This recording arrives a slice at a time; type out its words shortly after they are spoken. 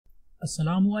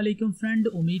अस्सलामुअलैकुम फ्रेंड,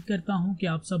 उम्मीद करता हूं कि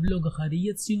आप सब लोग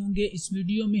खैरियत से होंगे। इस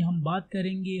वीडियो में हम बात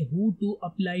करेंगे how to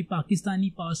apply Pakistani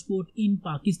passport in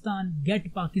Pakistan,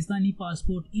 gate Pakistani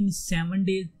passport in 7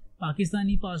 days.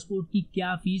 Pakistani passport की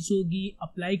क्या फ़ीस होगी,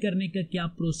 अप्लाई करने का क्या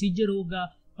प्रोसीजर होगा,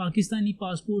 पाकिस्तानी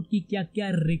पासपोर्ट की क्या क्या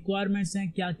रिक्वायरमेंट्स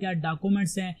हैं, क्या क्या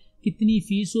डॉक्यूमेंट्स हैं, कितनी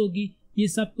फ़ीस होगी, ये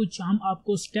सब कुछ हम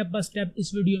आपको स्टेप बाय स्टेप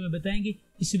इस वीडियो में बताएंगे।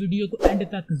 इस वीडियो को एंड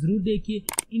तक ज़रूर देखिए।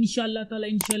 इंशाल्लाह ताला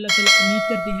उम्मीद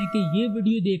करते हैं कि ये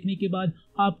वीडियो देखने के बाद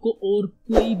आपको और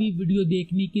कोई भी वीडियो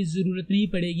देखने की ज़रूरत नहीं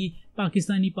पड़ेगी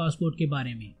पाकिस्तानी पासपोर्ट के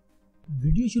बारे में।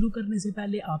 वीडियो शुरू करने से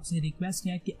पहले आपसे रिक्वेस्ट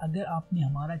है कि अगर आपने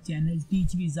हमारा चैनल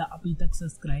टीच वीज़ा अभी तक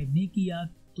सब्सक्राइब नहीं किया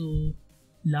तो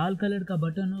लाल कलर का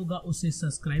बटन होगा, उसे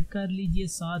सब्सक्राइब कर लीजिए।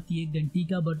 साथ ही एक घंटी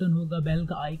का बटन होगा, बेल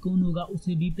का आइकॉन होगा,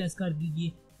 उसे भी प्रेस कर दीजिए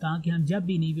ताकि हम जब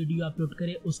भी नई वीडियो अपलोड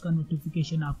करें उसका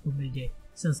नोटिफिकेशन आपको मिल जाए।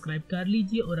 सब्सक्राइब कर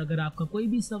लीजिए और अगर आपका कोई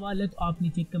भी सवाल है तो आप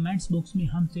नीचे कमेंट्स बॉक्स में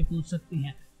हमसे पूछ सकते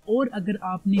हैं। और अगर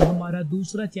आपने हमारा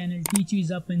दूसरा चैनल टीच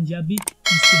वीज़ा पंजाबी,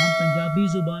 जिससे हम पंजाबी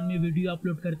ज़ुबान में वीडियो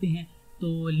अपलोड करते हैं,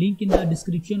 तो लिंक इन द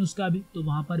डिस्क्रिप्शन उसका भी, तो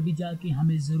वहाँ पर भी जाके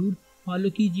हमें ज़रूर फॉलो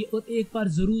कीजिए और एक बार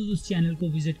ज़रूर उस चैनल को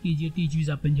विज़िट कीजिए, टीच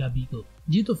वीज़ा पंजाबी को।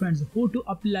 जी तो friends, how to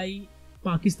apply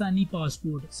Pakistani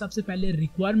passport. सबसे पहले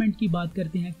रिक्वायरमेंट की बात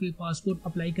करते हैं कि पासपोर्ट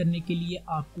अप्लाई करने के लिए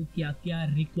आपको क्या क्या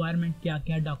रिक्वायरमेंट, क्या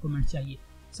क्या डॉक्यूमेंट चाहिए।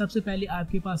 सबसे पहले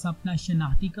आपके पास अपना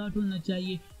शनाख्ती कार्ड होना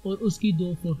चाहिए और उसकी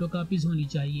 2 फोटोकॉपीज़ होनी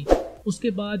चाहिए।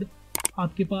 उसके बाद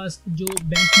आपके पास जो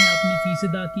बैंक में आपने फ़ीस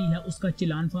अदा की है उसका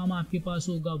चालान फॉर्म आपके पास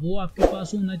होगा, वो आपके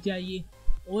पास होना चाहिए।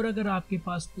 और अगर आपके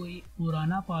पास कोई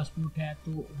पुराना पासपोर्ट है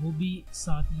तो वो भी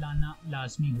साथ लाना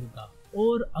लाजमी होगा।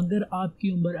 और अगर आपकी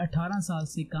उम्र 18 साल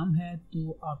से कम है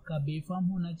तो आपका बेफाम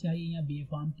होना चाहिए या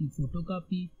बेफाम की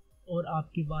फ़ोटोकॉपी, और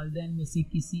आपके वालिदैन में से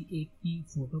किसी एक की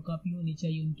फ़ोटोकॉपी होनी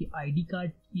चाहिए, उनके आईडी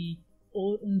कार्ड की,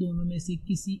 और उन दोनों में से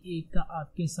किसी एक का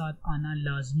आपके साथ आना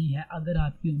लाजमी है अगर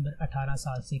आपकी उम्र 18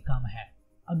 साल से कम है।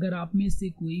 अगर आप में से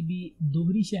कोई भी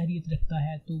दोहरी शहरियत रखता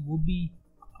है तो वो भी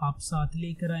आप साथ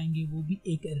लेकर आएंगे, वो भी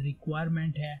एक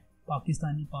रिक्वायरमेंट है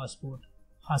पाकिस्तानी पासपोर्ट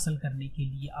हासिल करने के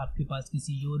लिए। आपके पास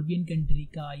किसी यूरोपियन कंट्री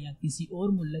का या किसी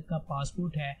और मुल्क का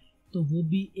पासपोर्ट है तो वो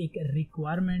भी एक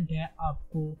रिक्वायरमेंट है,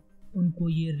 आपको उनको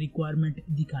ये रिक्वायरमेंट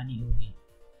दिखानी होगी।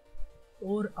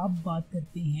 और अब बात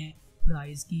करते हैं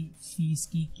प्राइस की, फ़ीस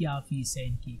की, क्या फ़ीस है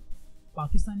इनकी।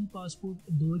 पाकिस्तानी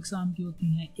पासपोर्ट 2 एग्ज़ाम के होते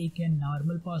हैं, एक है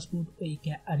नॉर्मल पासपोर्ट और एक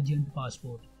है अर्जेंट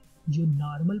पासपोर्ट। जो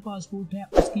नॉर्मल पासपोर्ट है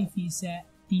उसकी फ़ीस है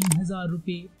 3000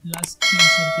 रुपये प्लस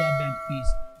 300 रुपया बैंक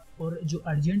फ़ीस, और जो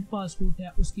अर्जेंट पासपोर्ट है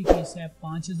उसकी फ़ीस है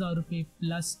 5000 रुपये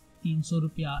प्लस 300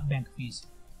 रुपया बैंक फ़ीस।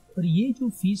 और ये जो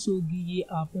फ़ीस होगी ये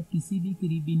आप किसी भी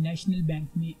करीबी नेशनल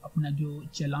बैंक में अपना जो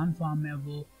चालान फॉर्म है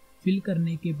वो फिल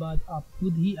करने के बाद आप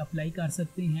खुद ही अप्लाई कर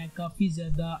सकते हैं। काफ़ी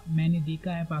ज़्यादा मैंने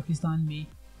देखा है पाकिस्तान में,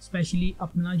 स्पेशली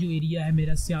अपना जो एरिया है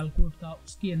मेरा सियालकोट का,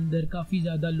 उसके अंदर काफ़ी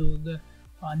ज़्यादा लोग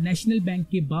नेशनल बैंक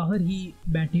के बाहर ही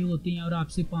बैठे होते हैं और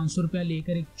आपसे 500 रुपया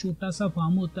लेकर, एक छोटा सा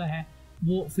फॉर्म होता है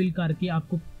वो फिल करके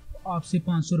आपसे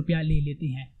 500 रुपया ले लेते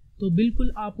हैं। तो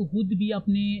बिल्कुल आप खुद भी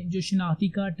अपने जो शनाख्ती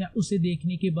कार्ड है उसे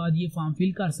देखने के बाद ये फॉर्म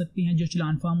फिल कर सकते हैं, जो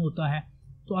चालान फॉर्म होता है।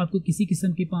 तो आपको किसी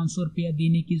किस्म के 500 रुपया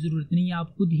देने की ज़रूरत नहीं है,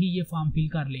 आप खुद ही ये फॉर्म फिल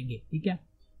कर लेंगे, ठीक है।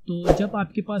 तो जब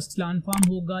आपके पास चालान फॉर्म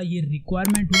होगा, ये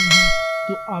रिक्वायरमेंट होगी,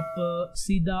 तो आप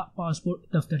सीधा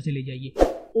पासपोर्ट दफ्तर चले जाइए।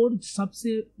 और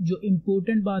सबसे जो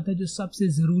इम्पोर्टेंट बात है, जो सबसे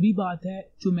ज़रूरी बात है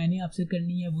जो मैंने आपसे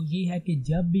करनी है, वो ये है कि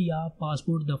जब भी आप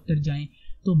पासपोर्ट दफ्तर जाएं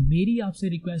तो मेरी आपसे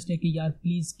रिक्वेस्ट है कि यार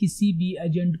प्लीज़ किसी भी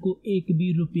एजेंट को एक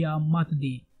भी रुपया मत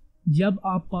दें। जब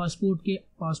आप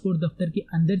पासपोर्ट दफ्तर के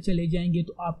अंदर चले जाएंगे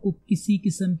तो आपको किसी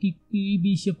किस्म की कोई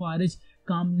भी सिफारिश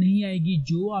काम नहीं आएगी।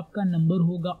 जो आपका नंबर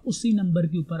होगा उसी नंबर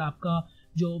के ऊपर आपका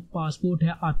जो पासपोर्ट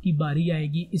है आपकी बारी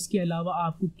आएगी। इसके अलावा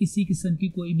आपको किसी किस्म की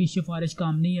कोई भी सिफारिश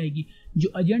काम नहीं आएगी।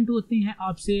 जो एजेंट होते हैं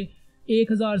आपसे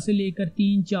 1000 से लेकर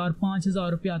 3, 4,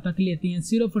 5000 रुपया तक लेते हैं,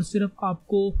 सिर्फ और सिर्फ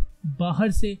आपको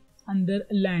बाहर से अंदर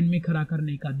लाइन में खड़ा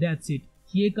करने का, दैट्स इट।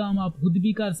 ये काम आप खुद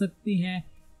भी कर सकते हैं,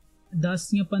 10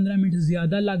 या 15 मिनट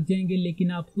ज़्यादा लग जाएंगे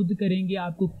लेकिन आप खुद करेंगे,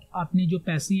 आपको अपने जो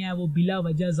पैसे हैं वो बिला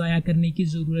वजह ज़ाया करने की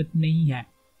ज़रूरत नहीं है।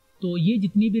 तो ये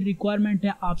जितनी भी रिक्वायरमेंट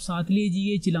है आप साथ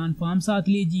लीजिए, चालान फॉर्म साथ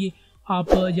लीजिए।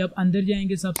 आप जब अंदर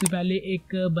जाएंगे सबसे पहले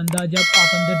एक बंदा, जब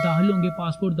आप अंदर दाखिल होंगे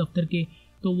पासपोर्ट दफ्तर के,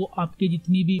 तो वो आपके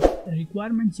जितनी भी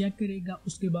रिक्वायरमेंट चेक करेगा।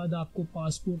 उसके बाद आपको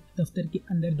पासपोर्ट दफ्तर के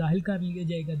अंदर दाखिल कर लिया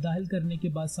जाएगा। दाखिल करने के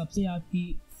बाद सबसे आपकी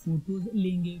फ़ोटोज़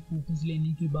लेंगे। फ़ोटोज़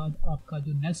लेने के बाद आपका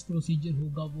जो नेक्स्ट प्रोसीजर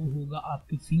होगा वो होगा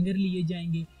आपके फिंगर लिए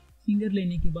जाएंगे। फिंगर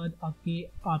लेने के बाद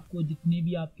आपको जितने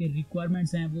भी आपके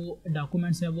रिक्वायरमेंट्स हैं, वो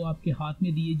डॉक्यूमेंट्स हैं, वो आपके हाथ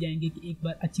में दिए जाएंगे कि एक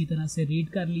बार अच्छी तरह से रीड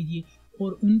कर लीजिए।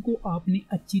 और उनको आपने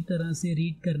अच्छी तरह से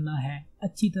रीड करना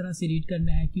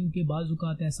है, क्योंकि बाज़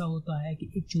औक़ात ऐसा होता है कि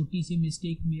एक छोटी सी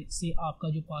मिस्टेक में से आपका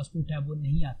जो पासपोर्ट है वो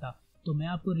नहीं आता। तो मैं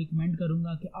आपको रिकमेंड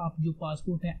करूंगा कि आप जो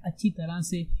पासपोर्ट है अच्छी तरह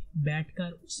से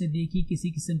बैठकर उससे देखिए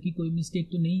किसी किस्म की कोई मिस्टेक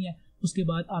तो नहीं है। उसके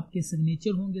बाद आपके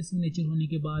सिग्नेचर होंगे, सिग्नेचर होने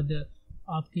के बाद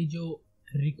आपकी जो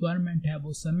रिक्वायरमेंट है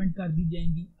वो सबमिट कर दी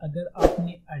जाएंगी। अगर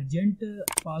आपने अर्जेंट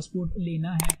पासपोर्ट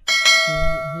लेना है तो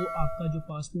वो आपका जो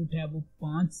पासपोर्ट है वो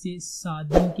 5 से 7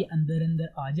 दिन के अंदर अंदर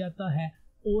आ जाता है।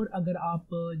 और अगर आप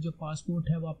जो पासपोर्ट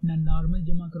है वो अपना नॉर्मल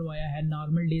जमा करवाया है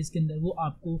नॉर्मल डेज के अंदर, वो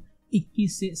आपको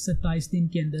 21 से 27 दिन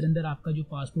के अंदर अंदर आपका जो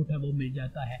पासपोर्ट है वो मिल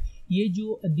जाता है। ये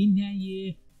जो दिन है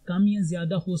ये कम या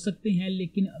ज़्यादा हो सकते हैं,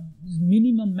 लेकिन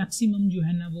मिनिमम मैक्सिमम जो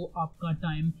है ना वो आपका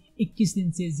टाइम 21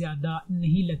 दिन से ज़्यादा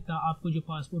नहीं लगता। आपको जो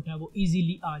पासपोर्ट है वो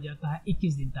इजीली आ जाता है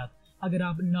 21 दिन तक। अगर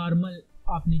आप नॉर्मल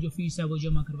आपने जो फ़ीस है वो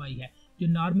जमा करवाई है, जो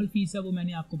नॉर्मल फ़ीस है वो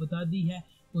मैंने आपको बता दी है,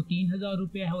 वो 3000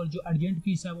 रुपये है, और जो अर्जेंट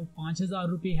फ़ीस है वो 5000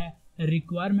 रुपये है।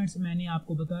 रिक्वायरमेंट्स मैंने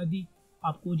आपको बता दी,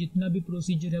 आपको जितना भी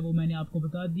प्रोसीजर है वो मैंने आपको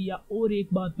बता दिया। और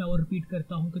एक बात मैं और रिपीट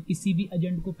करता हूँ कि किसी भी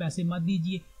एजेंट को पैसे मत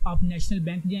दीजिए। आप नेशनल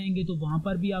बैंक जाएंगे तो वहाँ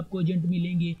पर भी आपको एजेंट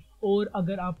मिलेंगे, और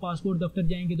अगर आप पासपोर्ट दफ्तर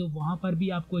जाएंगे तो वहाँ पर भी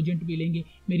आपको एजेंट मिलेंगे।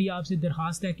 मेरी आपसे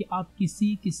दरख्वास्त है कि आप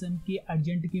किसी किस्म के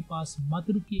एजेंट के पास मत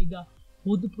रुकिएगा,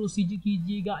 खुद प्रोसीजर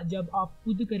कीजिएगा। जब आप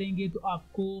खुद करेंगे तो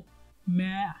आपको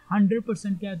मैं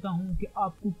 100% कहता हूँ कि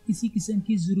आपको किसी किस्म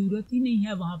की ज़रूरत ही नहीं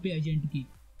है वहाँ पे एजेंट की,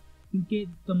 क्योंकि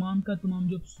तमाम का तमाम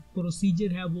जो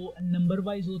प्रोसीजर है वो नंबर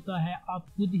वाइज होता है। आप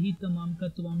खुद ही तमाम का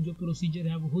तमाम जो प्रोसीजर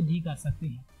है वो खुद ही कर सकते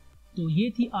हैं। तो ये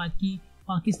थी आज की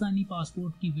पाकिस्तानी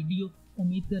पासपोर्ट की वीडियो।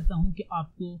 उम्मीद करता हूँ कि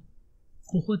आपको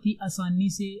बहुत ही आसानी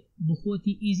से, बहुत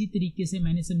ही ईजी तरीके से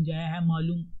मैंने समझाया है।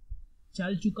 मालूम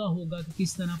चल चुका होगा कि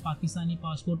किस तरह पाकिस्तानी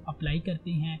पासपोर्ट अप्लाई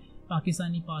करते हैं,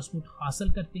 पाकिस्तानी पासपोर्ट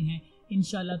हासिल करते हैं।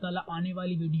 इंशाल्लाह ताला आने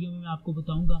वाली वीडियो में मैं आपको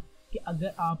बताऊंगा कि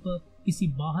अगर आप किसी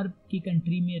बाहर की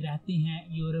कंट्री में रहते हैं,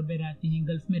 यूरोप में रहते हैं,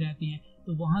 गल्फ़ में रहते हैं,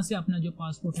 तो वहाँ से अपना जो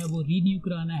पासपोर्ट है वो रीन्यू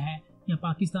कराना है, या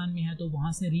पाकिस्तान में है तो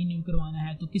वहाँ से रीन्यू करवाना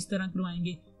है, तो किस तरह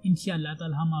करवाएंगे इंशाल्लाह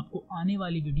ताला हम आपको आने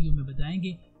वाली वीडियो में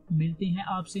बताएंगे। मिलते हैं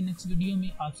आपसे नेक्स्ट वीडियो में।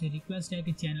 आपसे रिक्वेस्ट है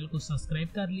कि चैनल को सब्सक्राइब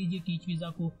कर लीजिए। टीच वीज़ा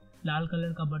को लाल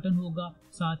कलर का बटन होगा,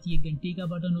 साथ ही घंटी का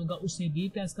बटन होगा, उसे भी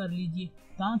प्रेस कर लीजिए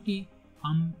ताकि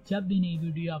हम जब भी नई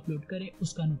वीडियो अपलोड करें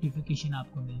उसका नोटिफिकेशन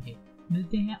आपको मिल जाए।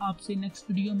 मिलते हैं आपसे नेक्स्ट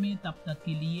वीडियो में, तब तक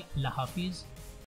के लिए अल्लाह हाफिज़।